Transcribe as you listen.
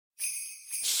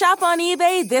Shop on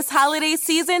eBay this holiday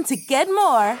season to get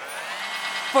more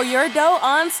for your dough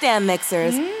on stand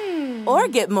mixers, or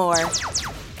get more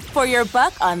for your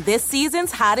buck on this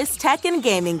season's hottest tech and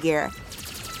gaming gear.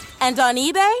 And on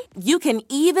eBay, you can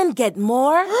even get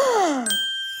more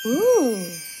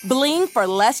bling for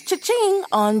less cha-ching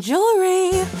on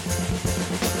jewelry.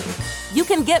 You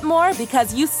can get more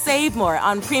because you save more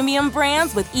on premium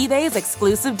brands with eBay's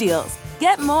exclusive deals.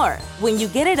 Get more when you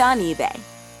get it on eBay.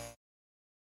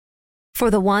 For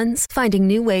the ones finding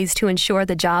new ways to ensure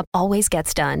the job always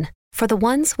gets done. For the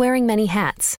ones wearing many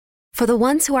hats. For the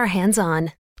ones who are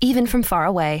hands-on, even from far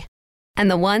away.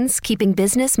 And the ones keeping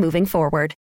business moving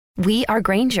forward. We are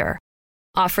Grainger,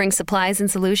 offering supplies and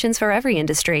solutions for every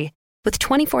industry, with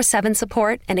 24/7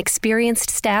 support and experienced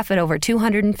staff at over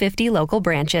 250 local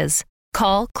branches.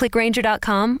 Call,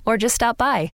 clickgrainger.com, or just stop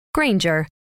by. Grainger,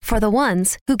 for the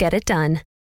ones who get it done.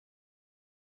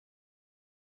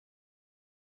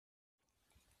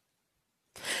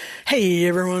 Hey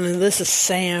everyone, this is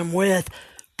Sam with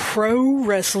Pro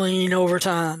Wrestling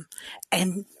Overtime.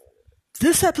 And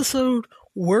this episode,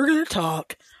 we're going to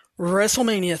talk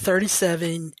WrestleMania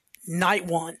 37 Night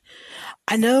 1.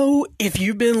 I know if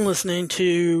you've been listening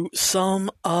to some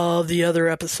of the other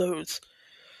episodes,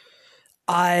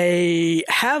 I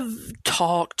have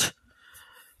talked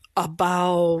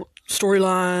about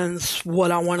storylines,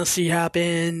 what I want to see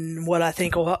happen, what I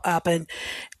think will happen,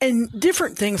 and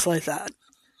different things like that.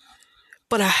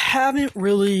 But I haven't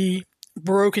really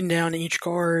broken down each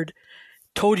card,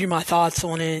 told you my thoughts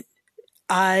on it.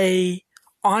 I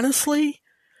honestly,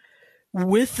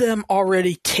 with them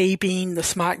already taping the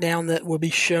SmackDown that will be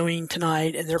showing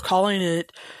tonight, and they're calling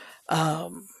it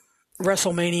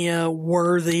WrestleMania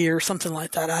worthy or something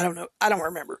like that. I don't know. I don't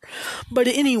remember. But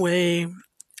anyway,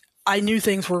 I knew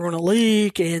things were going to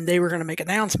leak and they were going to make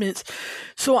announcements.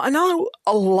 So I know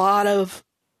a lot of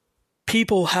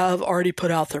people have already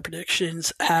put out their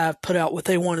predictions, have put out what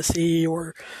they want to see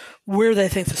or where they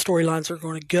think the storylines are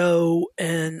going to go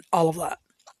and all of that.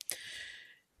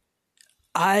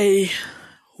 I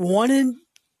wanted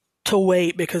to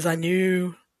wait because I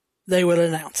knew they would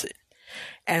announce it.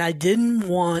 And I didn't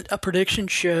want a prediction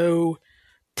show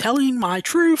telling my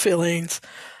true feelings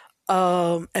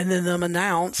and then them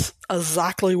announce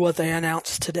exactly what they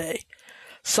announced today.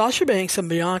 Sasha Banks and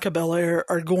Bianca Belair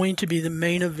are going to be the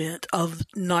main event of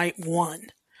Night 1.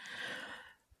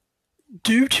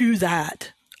 Due to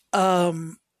that,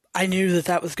 I knew that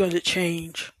that was going to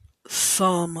change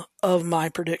some of my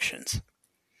predictions.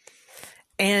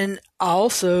 And I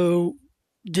also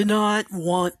did not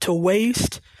want to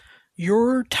waste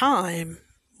your time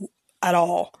at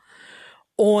all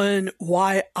on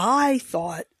why I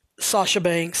thought Sasha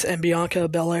Banks and Bianca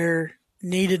Belair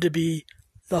needed to be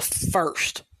the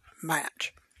first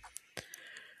match.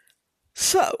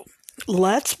 So,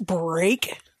 let's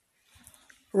break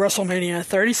WrestleMania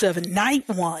 37 Night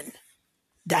 1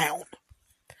 down.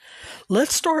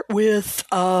 Let's start with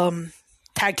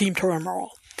Tag Team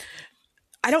Turmoil.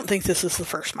 I don't think this is the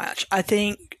first match. I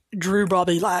think Drew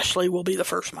Bobby Lashley will be the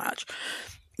first match.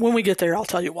 When we get there, I'll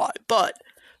tell you why. But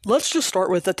let's just start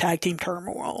with the Tag Team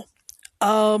Turmoil.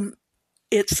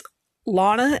 It's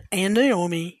Lana and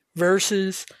Naomi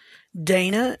versus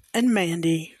Dana and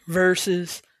Mandy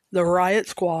versus the Riot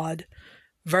Squad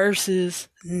versus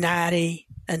Natty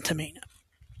and Tamina.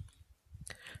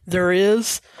 There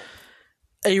is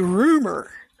a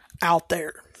rumor out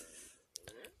there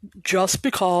just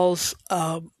because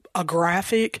a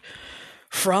graphic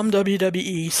from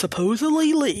WWE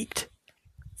supposedly leaked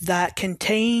that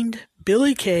contained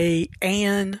Billie Kay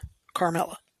and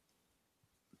Carmella.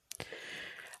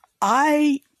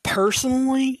 I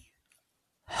personally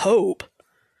hope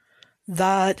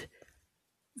that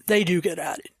they do get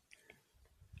at it.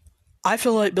 I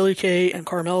feel like Billie Kay and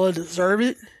Carmella deserve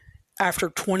it after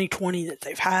 2020 that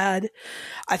they've had.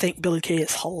 I think Billie Kay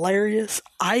is hilarious.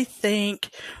 I think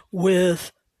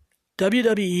with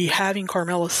WWE having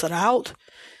Carmella sit out,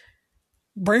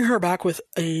 bring her back with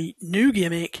a new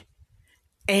gimmick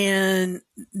and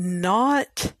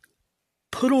not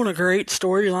put on a great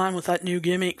storyline with that new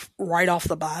gimmick right off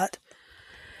the bat.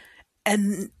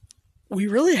 And we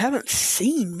really haven't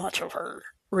seen much of her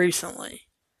recently.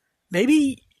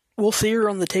 Maybe we'll see her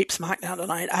on the tape SmackDown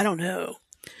tonight. I don't know.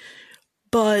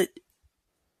 But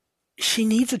she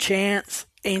needs a chance,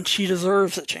 and she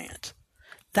deserves a chance.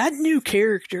 That new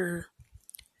character,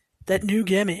 that new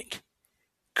gimmick,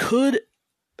 could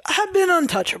have been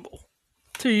untouchable,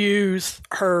 to use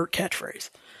her catchphrase.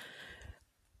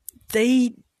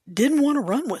 They didn't want to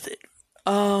run with it.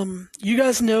 You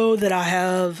guys know that I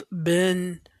have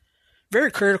been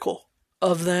very critical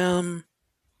of them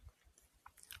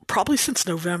probably since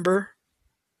November.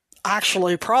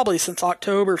 Actually, probably since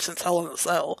October, since Hell in a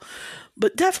Cell.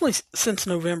 But definitely since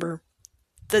November.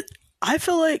 That I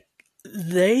feel like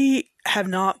they have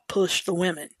not pushed the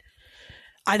women.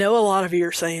 I know a lot of you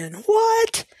are saying,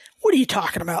 what? What are you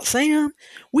talking about, Sam?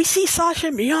 We see Sasha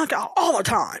and Bianca all the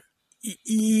time.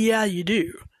 Yeah, you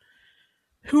do.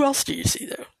 Who else do you see,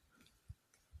 though?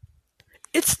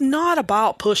 It's not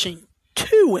about pushing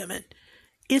two women.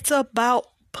 It's about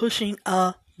pushing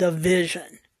a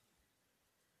division.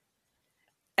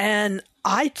 And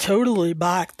I totally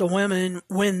back the women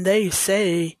when they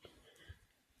say,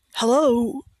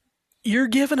 hello, you're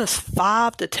giving us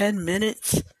 5 to 10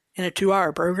 minutes in a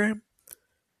 2-hour program.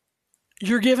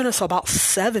 You're giving us about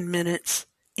 7 minutes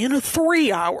in a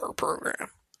 3-hour program.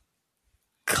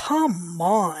 Come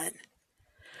on.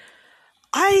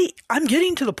 I'm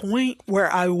getting to the point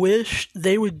where I wish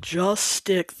they would just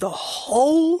stick the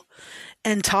whole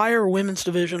entire women's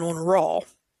division on Raw.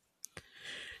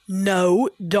 No,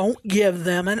 don't give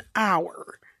them an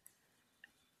hour.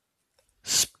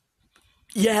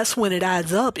 Yes, when it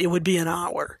adds up, it would be an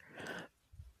hour.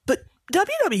 But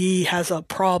WWE has a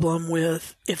problem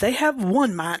with, if they have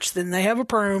one match, then they have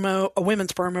a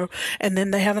women's promo, and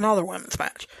then they have another women's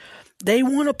match. They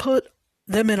want to put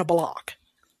them in a block.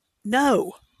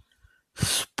 No.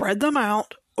 Spread them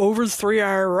out over the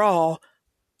 3-hour Raw,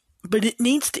 but it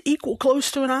needs to equal close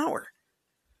to an hour.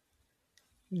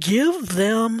 Give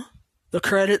them the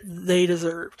credit they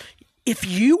deserve. If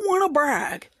you want to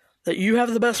brag that you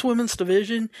have the best women's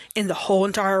division in the whole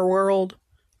entire world,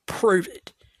 prove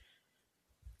it.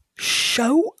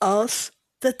 Show us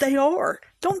that they are.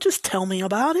 Don't just tell me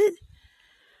about it.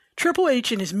 Triple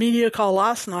H in his media call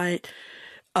last night,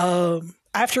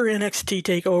 after NXT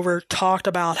TakeOver, talked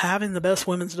about having the best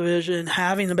women's division,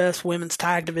 having the best women's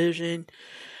tag division.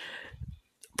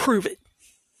 Prove it.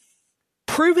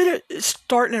 Prove it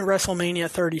starting at WrestleMania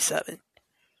 37.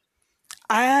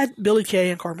 Add Billie Kay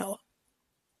and Carmella.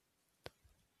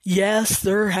 Yes,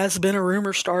 there has been a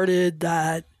rumor started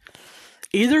that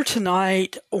either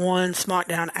tonight on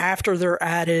SmackDown after they're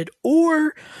added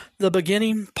or the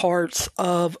beginning parts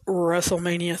of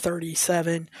WrestleMania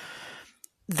 37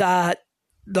 that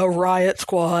the Riot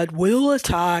Squad will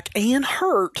attack and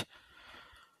hurt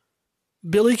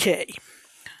Billie Kay,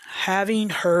 having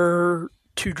her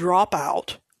to drop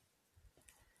out.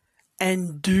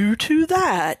 And due to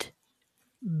that,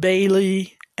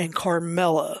 Bayley and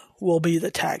Carmella will be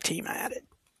the tag team added.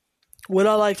 Would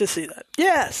I like to see that?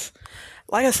 Yes.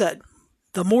 Like I said,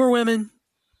 the more women,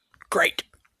 great.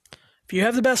 If you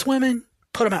have the best women,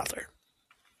 put them out there.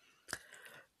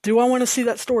 Do I want to see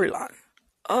that storyline?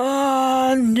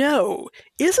 No.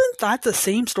 Isn't that the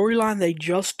same storyline they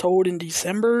just told in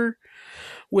December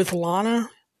with Lana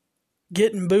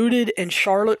getting booted and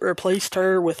Charlotte replaced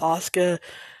her with Asuka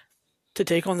to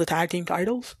take on the tag team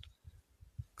titles?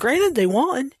 Granted, they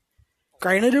won.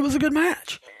 Granted, it was a good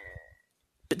match.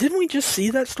 But didn't we just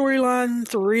see that storyline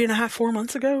 3.5, 4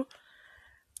 months ago?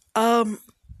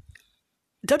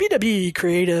 WWE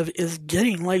Creative is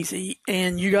getting lazy,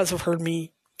 and you guys have heard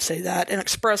me say that and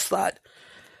express that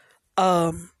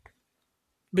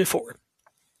before.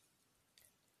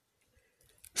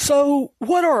 So,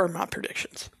 what are my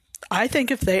predictions? I think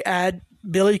if they add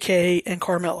Billie Kay and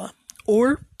Carmella,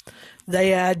 or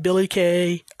they add Bayley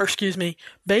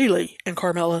and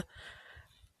Carmella,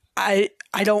 I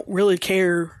don't really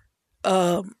care.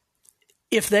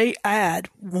 If they add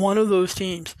one of those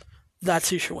teams, that's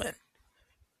who should win.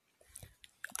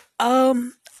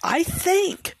 I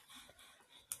think,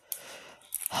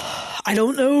 I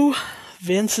don't know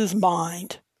Vince's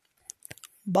mind,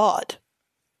 but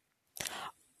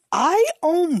I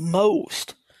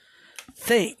almost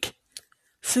think,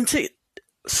 since it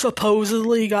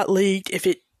supposedly got leaked, if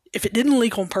it didn't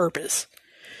leak on purpose,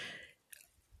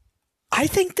 I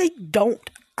think they don't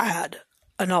add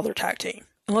another tag team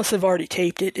unless they've already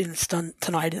taped it and it's done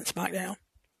tonight in SmackDown.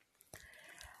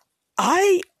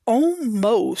 I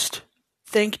almost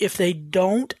think if they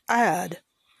don't add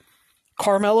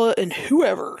Carmella and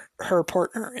whoever her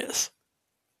partner is,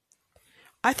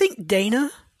 I think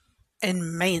Dana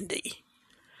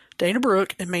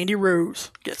Brooke and Mandy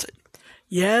Rose gets it.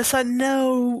 Yes, I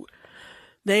know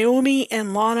Naomi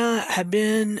and Lana have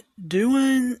been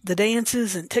doing the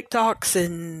dances and TikToks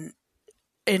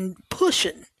and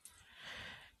pushing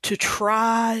to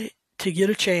try to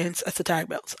get a chance at the tag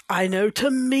belts. I know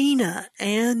Tamina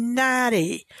and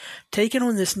Natty taking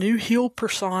on this new heel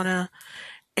persona,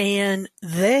 and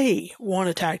they want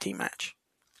a tag team match.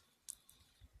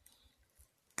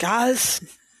 Guys,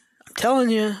 I'm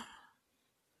telling you,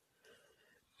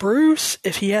 Bruce,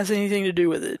 if he has anything to do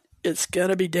with it, it's going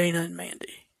to be Dana and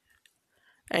Mandy.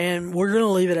 And we're going to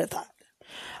leave it at that.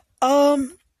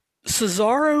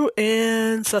 Cesaro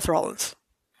and Seth Rollins.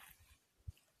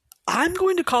 I'm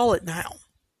going to call it now.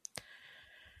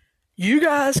 You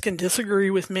guys can disagree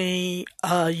with me.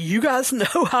 You guys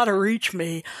know how to reach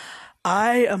me.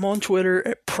 I am on Twitter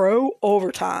at Pro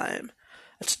Overtime.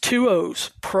 That's 2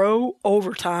 O's. Pro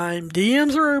Overtime.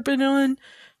 DMs are open on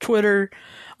Twitter.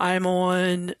 I'm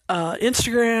on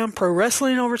Instagram, Pro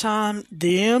Wrestling Overtime.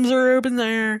 DMs are open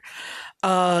there.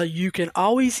 You can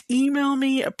always email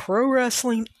me at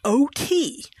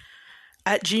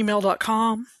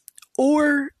prowrestlingot@gmail.com.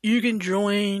 Or you can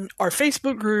join our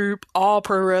Facebook group, All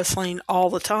Pro Wrestling All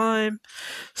the Time.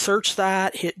 Search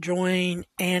that, hit join,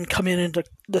 and come in and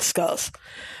discuss.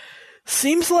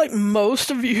 Seems like most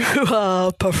of you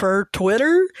prefer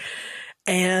Twitter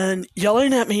and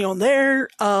yelling at me on there.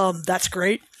 That's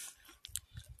great.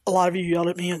 A lot of you yelled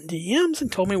at me on DMs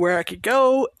and told me where I could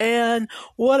go and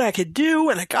what I could do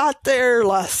when I got there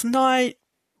last night.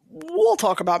 We'll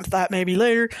talk about that maybe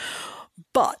later.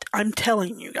 But I'm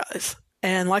telling you guys,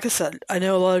 and like I said, I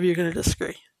know a lot of you are going to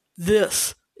disagree.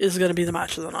 This is going to be the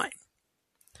match of the night.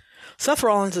 Seth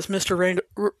Rollins is Mr.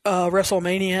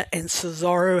 WrestleMania, and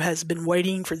Cesaro has been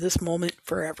waiting for this moment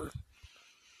forever.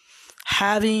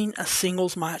 Having a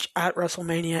singles match at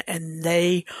WrestleMania, and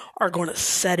they are going to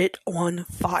set it on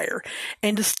fire.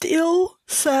 And to steal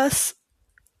Seth's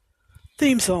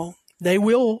theme song, they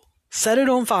will set it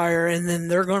on fire, and then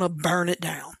they're going to burn it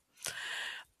down.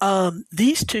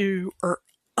 These two are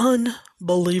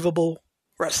unbelievable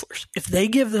wrestlers. If they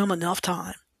give them enough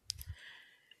time,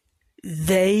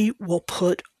 they will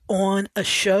put on a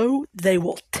show, they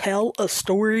will tell a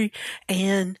story,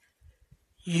 and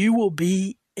you will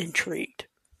be intrigued.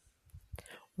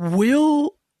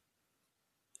 Will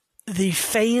the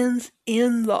fans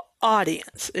in the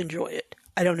audience enjoy it?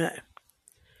 I don't know.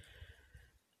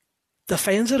 The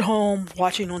fans at home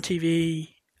watching on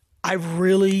TV, I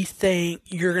really think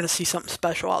you're going to see something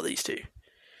special out of these two.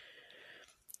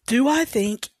 Do I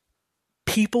think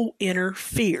people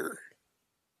interfere?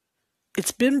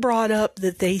 It's been brought up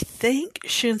that they think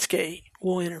Shinsuke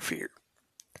will interfere.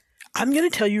 I'm going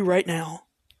to tell you right now,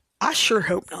 I sure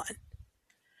hope not.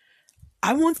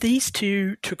 I want these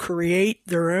two to create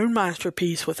their own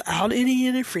masterpiece without any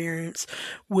interference,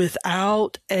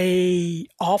 without a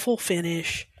awful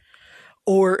finish,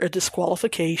 or a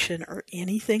disqualification or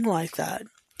anything like that.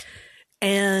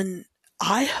 And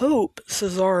I hope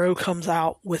Cesaro comes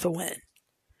out with a win.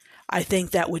 I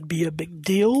think that would be a big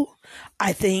deal.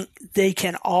 I think they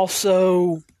can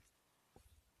also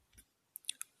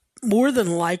more than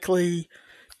likely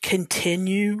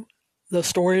continue the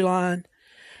storyline.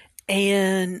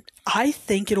 And I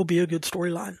think it'll be a good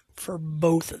storyline for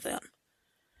both of them.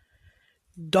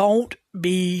 Don't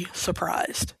be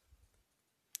surprised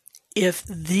if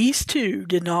these two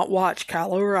did not watch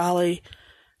Kyle O'Reilly,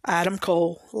 Adam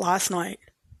Cole last night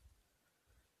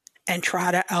and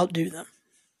try to outdo them.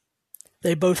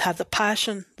 They both have the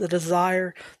passion, the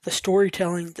desire, the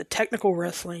storytelling, the technical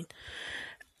wrestling.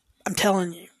 I'm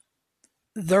telling you,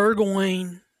 they're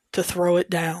going to throw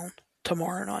it down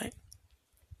tomorrow night.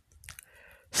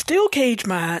 Steel cage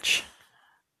match,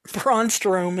 Braun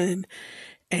Strowman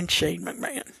and Shane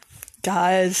McMahon.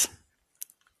 Guys,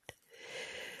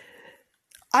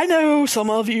 I know some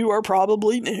of you are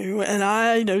probably new, and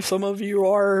I know some of you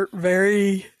are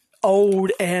very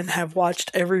old and have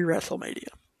watched every WrestleMania.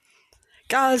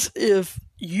 Guys, if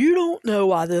you don't know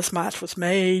why this match was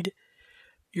made,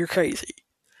 you're crazy.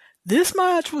 This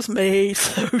match was made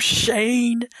so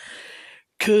Shane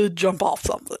could jump off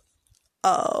something.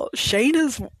 Shane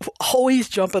is always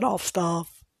jumping off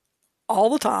stuff all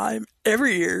the time,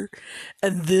 every year,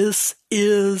 and this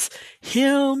is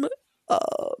him.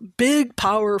 Big,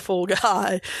 powerful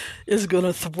guy is going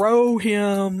to throw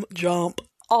him jump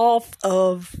off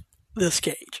of this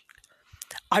cage.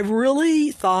 I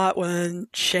really thought when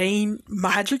Shane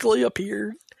magically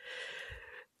appeared,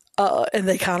 and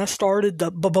they kind of started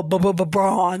the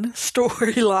Braun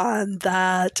storyline,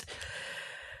 that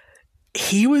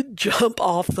he would jump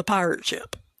off the pirate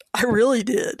ship. I really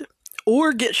did.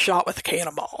 Or get shot with a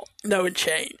cannonball, knowing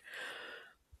Shane.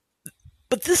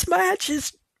 But this match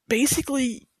is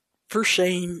basically for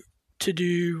Shane to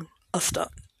do a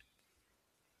stunt.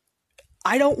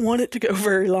 I don't want it to go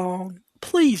very long.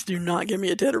 Please do not give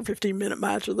me a 10 or 15 minute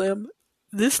match with them.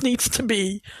 This needs to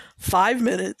be 5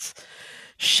 minutes.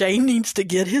 Shane needs to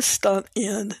get his stunt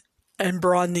in, and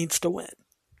Braun needs to win.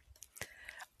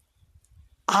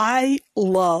 I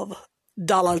love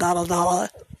 $$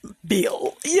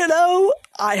 Bill.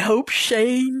 I hope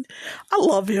Shane, I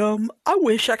love him. I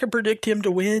wish I could predict him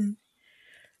to win.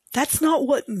 That's not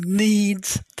what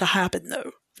needs to happen,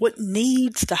 though. What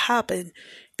needs to happen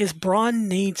is Braun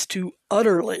needs to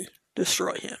utterly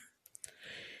destroy him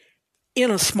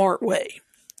in a smart way.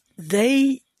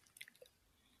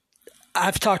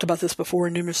 I've talked about this before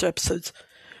in numerous episodes.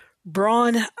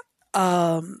 Braun,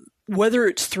 whether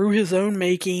it's through his own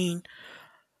making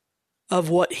of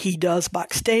what he does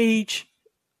backstage,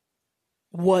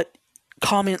 what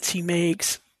comments he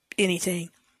makes, anything,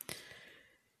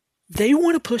 they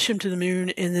want to push him to the moon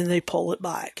and then they pull it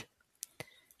back.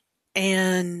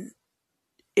 And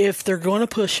if they're going to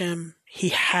push him, he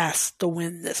has to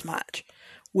win this match.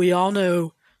 We all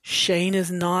know Shane is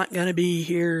not going to be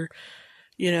here,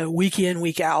 week in,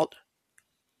 week out.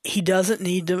 He doesn't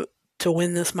need to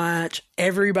win this match.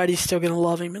 Everybody's still going to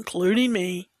love him, including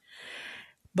me.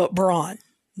 But Braun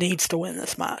needs to win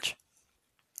this match.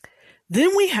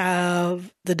 Then we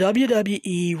have the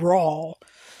WWE Raw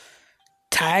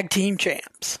Tag Team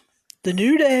Champs. The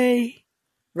New Day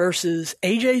versus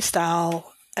AJ Styles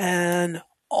and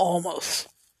Almost.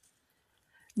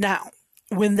 Now,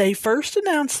 when they first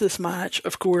announced this match,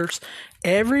 of course,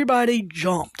 everybody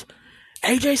jumped.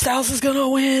 AJ Styles is going to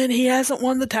win. He hasn't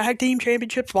won the Tag Team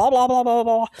Championships, blah, blah, blah, blah,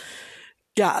 blah.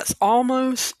 Guys,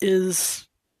 Almost is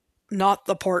not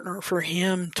the partner for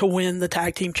him to win the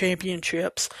Tag Team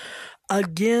Championships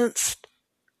against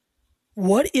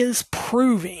what is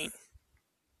proving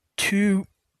to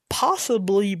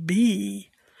possibly be,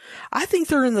 I think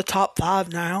they're in the top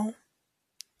 5 now,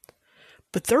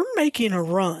 but they're making a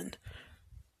run,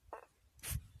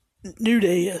 New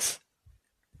Day is,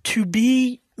 to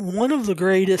be one of the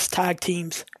greatest tag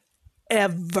teams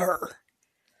ever.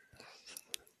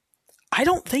 I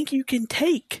don't think you can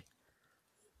take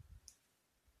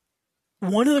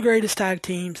one of the greatest tag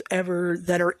teams ever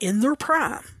that are in their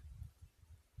prime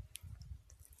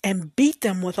and beat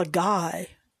them with a guy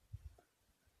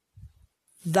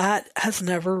that has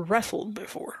never wrestled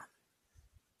before.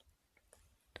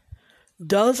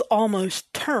 Does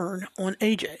Almost turn on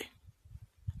AJ?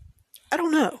 I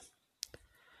don't know.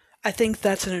 I think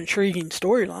that's an intriguing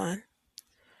storyline.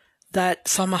 That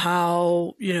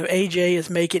somehow, AJ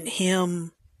is making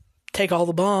him take all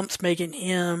the bumps, making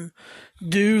him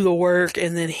do the work,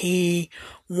 and then he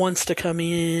wants to come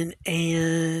in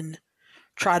and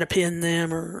try to pin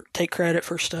them or take credit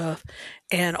for stuff,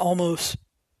 and Almost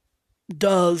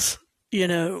does,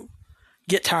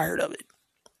 get tired of it.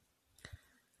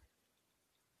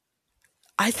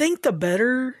 I think the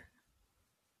better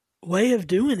way of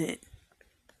doing it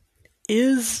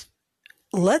is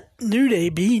let New Day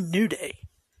be New Day.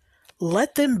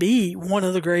 Let them be one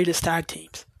of the greatest tag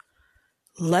teams.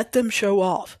 Let them show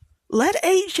off. Let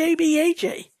AJ be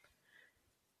AJ.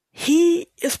 He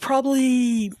is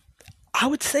probably, I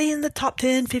would say, in the top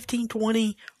 10, 15,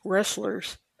 20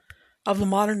 wrestlers of the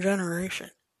modern generation.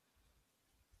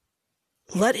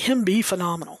 Let him be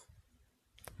phenomenal.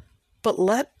 But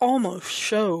let Almost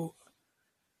show,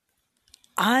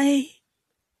 I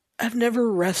have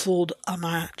never wrestled a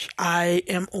match. I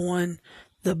am on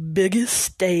the biggest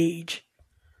stage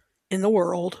in the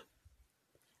world.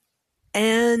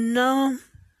 And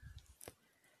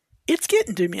it's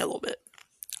getting to me a little bit.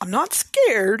 I'm not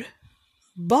scared,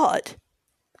 but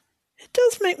it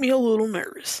does make me a little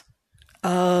nervous.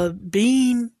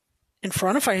 Being in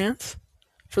front of fans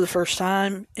for the first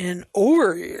time in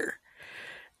over a year.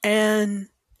 And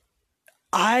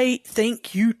I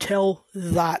think you tell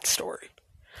that story.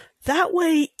 That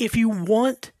way, if you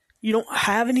want, you don't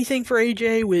have anything for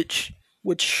AJ, which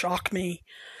would shock me.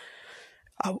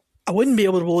 I wouldn't be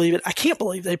able to believe it. I can't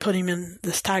believe they put him in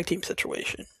this tag team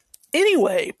situation.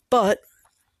 Anyway, but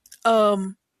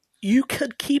you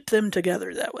could keep them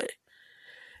together that way.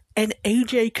 And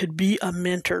AJ could be a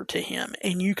mentor to him,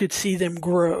 and you could see them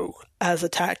grow as a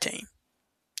tag team.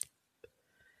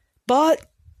 But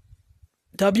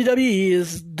WWE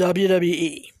is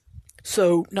WWE.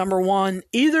 So, number one,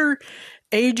 either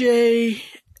AJ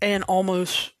and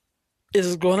Almost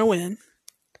is going to win,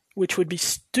 which would be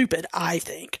stupid, I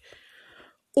think,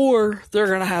 or they're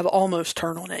going to have Almost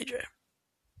turn on AJ.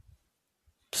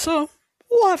 So,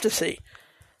 we'll have to see.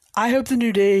 I hope the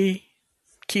New Day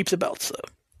keeps the belts, though.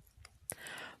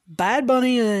 Bad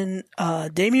Bunny and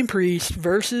Damian Priest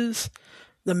versus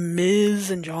The Miz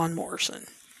and John Morrison.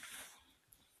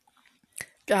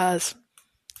 Guys,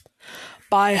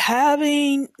 by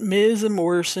having Miz and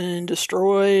Morrison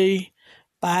destroy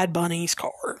Bad Bunny's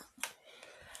car,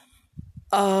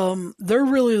 they're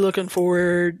really looking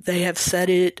forward. They have said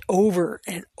it over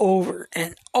and over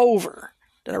and over.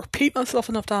 Did I repeat myself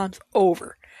enough times?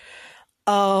 Over.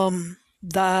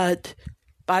 that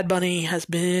Bad Bunny has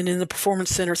been in the Performance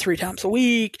Center 3 times a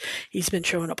week. He's been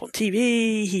showing up on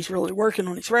TV. He's really working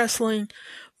on his wrestling.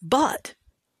 But,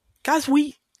 guys,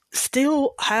 we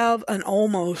still have an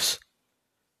almost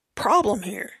problem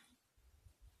here.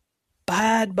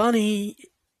 Bad Bunny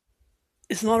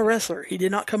is not a wrestler. He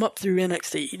did not come up through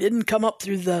NXT. He didn't come up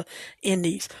through the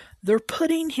Indies. They're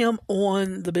putting him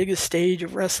on the biggest stage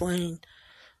of wrestling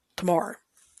tomorrow.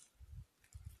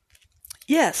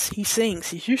 Yes, he sings.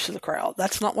 He's used to the crowd.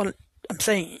 That's not what I'm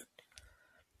saying.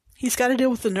 He's got to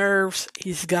deal with the nerves.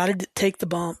 He's got to take the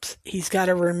bumps. He's got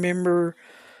to remember,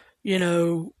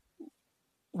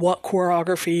 what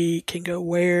choreography can go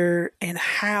where and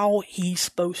how he's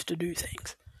supposed to do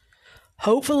things.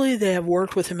 Hopefully they have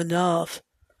worked with him enough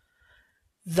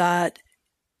that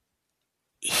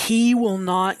he will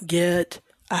not get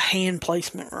a hand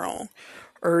placement wrong,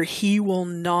 or he will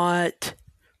not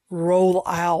roll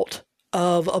out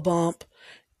of a bump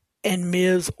and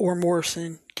Miz or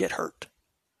Morrison get hurt.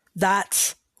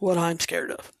 That's what I'm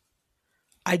scared of.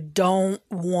 I don't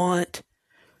want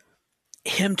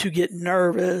him to get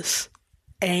nervous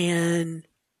and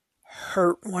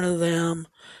hurt one of them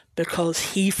because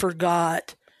he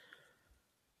forgot,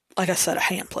 like I said, a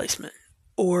hand placement,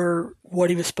 or what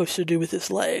he was supposed to do with his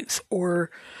legs,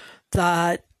 or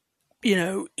that,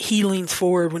 he leans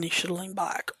forward when he should lean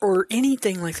back, or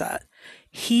anything like that.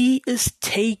 He is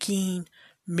taking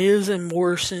Miz and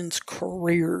Morrison's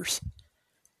careers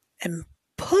and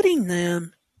putting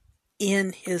them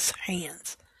in his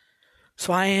hands.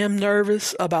 So I am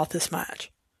nervous about this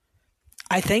match.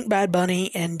 I think Bad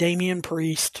Bunny and Damian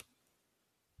Priest,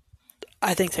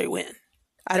 I think they win.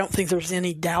 I don't think there's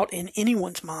any doubt in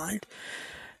anyone's mind.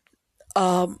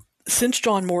 Since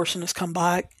John Morrison has come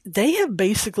back, they have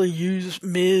basically used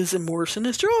Miz and Morrison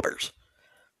as jobbers.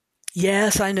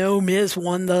 Yes, I know Miz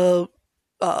won the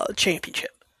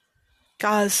championship.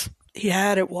 Guys, he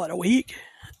had it, a week?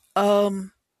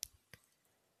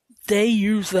 They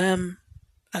use them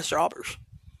as jobbers.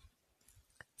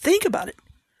 Think about it.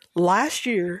 Last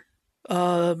year,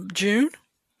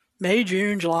 May,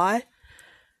 June, July,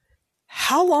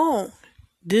 how long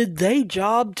did they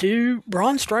job to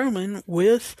Braun Strowman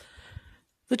with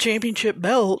the championship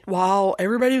belt while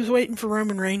everybody was waiting for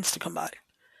Roman Reigns to come back?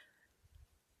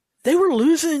 They were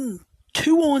losing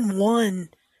 2-on-1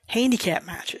 handicap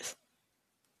matches.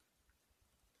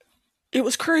 It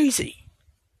was crazy.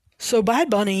 So Bad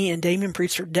Bunny and Damian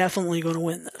Priest are definitely going to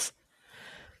win this.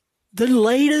 The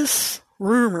latest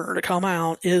rumor to come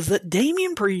out is that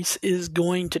Damian Priest is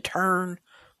going to turn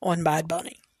on Bad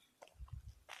Bunny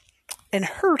and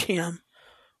hurt him,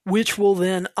 which will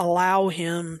then allow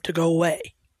him to go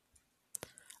away.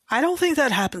 I don't think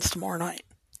that happens tomorrow night.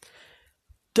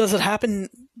 Does it happen?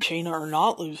 Shayna are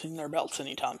not losing their belts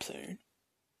anytime soon.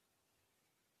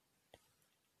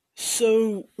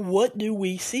 So what do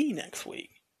we see next week?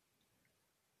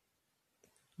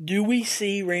 Do we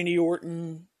see Randy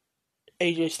Orton,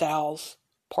 AJ Styles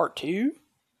Part 2?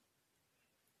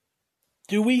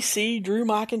 Do we see Drew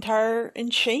McIntyre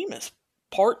and Sheamus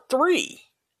Part 3?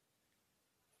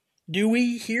 Do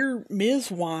we hear Miz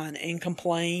whine and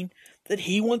complain that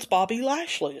he wants Bobby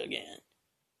Lashley again?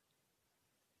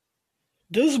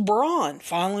 Does Braun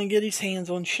finally get his hands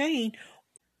on Shane?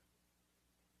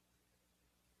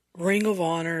 Ring of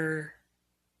Honor,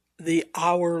 the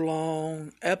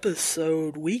hour-long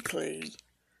episode weekly,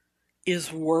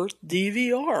 is worth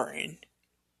DVRing.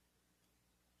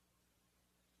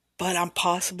 But I'm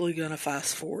possibly going to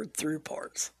fast forward through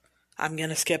parts. I'm going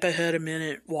to skip ahead a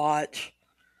minute, watch.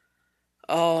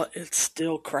 Oh, it's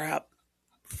still crap.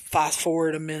 Fast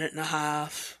forward a minute and a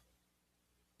half.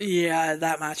 Yeah,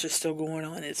 that match is still going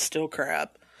on. It's still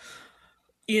crap.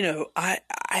 I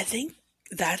think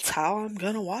that's how I'm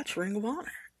going to watch Ring of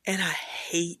Honor. And I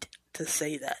hate to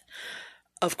say that.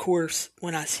 Of course,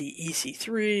 when I see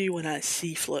EC3, when I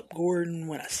see Flip Gordon,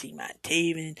 when I see Matt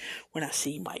Taven, when I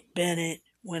see Mike Bennett,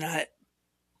 when I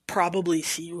probably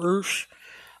see Rush,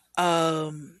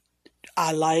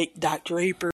 I like Doc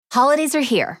Draper. Holidays are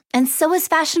here, and so is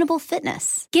fashionable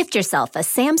fitness. Gift yourself a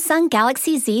Samsung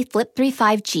Galaxy Z Flip 3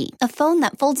 5G, a phone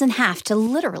that folds in half to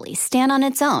literally stand on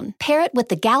its own. Pair it with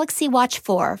the Galaxy Watch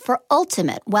 4 for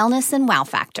ultimate wellness and wow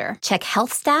factor. Check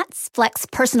health stats, flex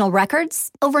personal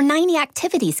records. Over 90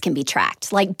 activities can be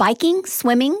tracked, like biking,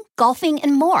 swimming, golfing,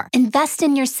 and more. Invest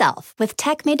in yourself with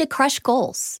tech made to crush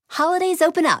goals. Holidays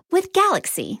open up with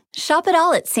Galaxy. Shop it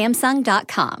all at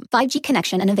Samsung.com. 5G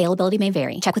connection and availability may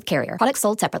vary. Check with carrier. Products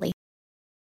sold separately.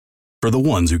 For the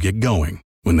ones who get going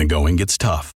when the going gets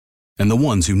tough, and the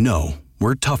ones who know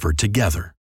we're tougher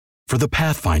together. For the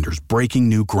Pathfinders breaking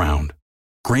new ground,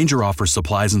 Grainger offers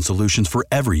supplies and solutions for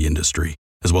every industry,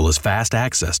 as well as fast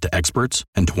access to experts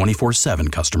and 24/7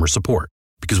 customer support.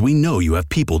 Because we know you have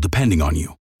people depending on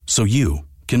you, so you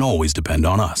can always depend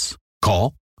on us.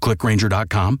 Call, click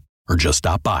Grainger.com, or just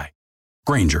stop by.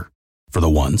 Grainger, for the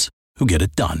ones who get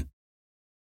it done.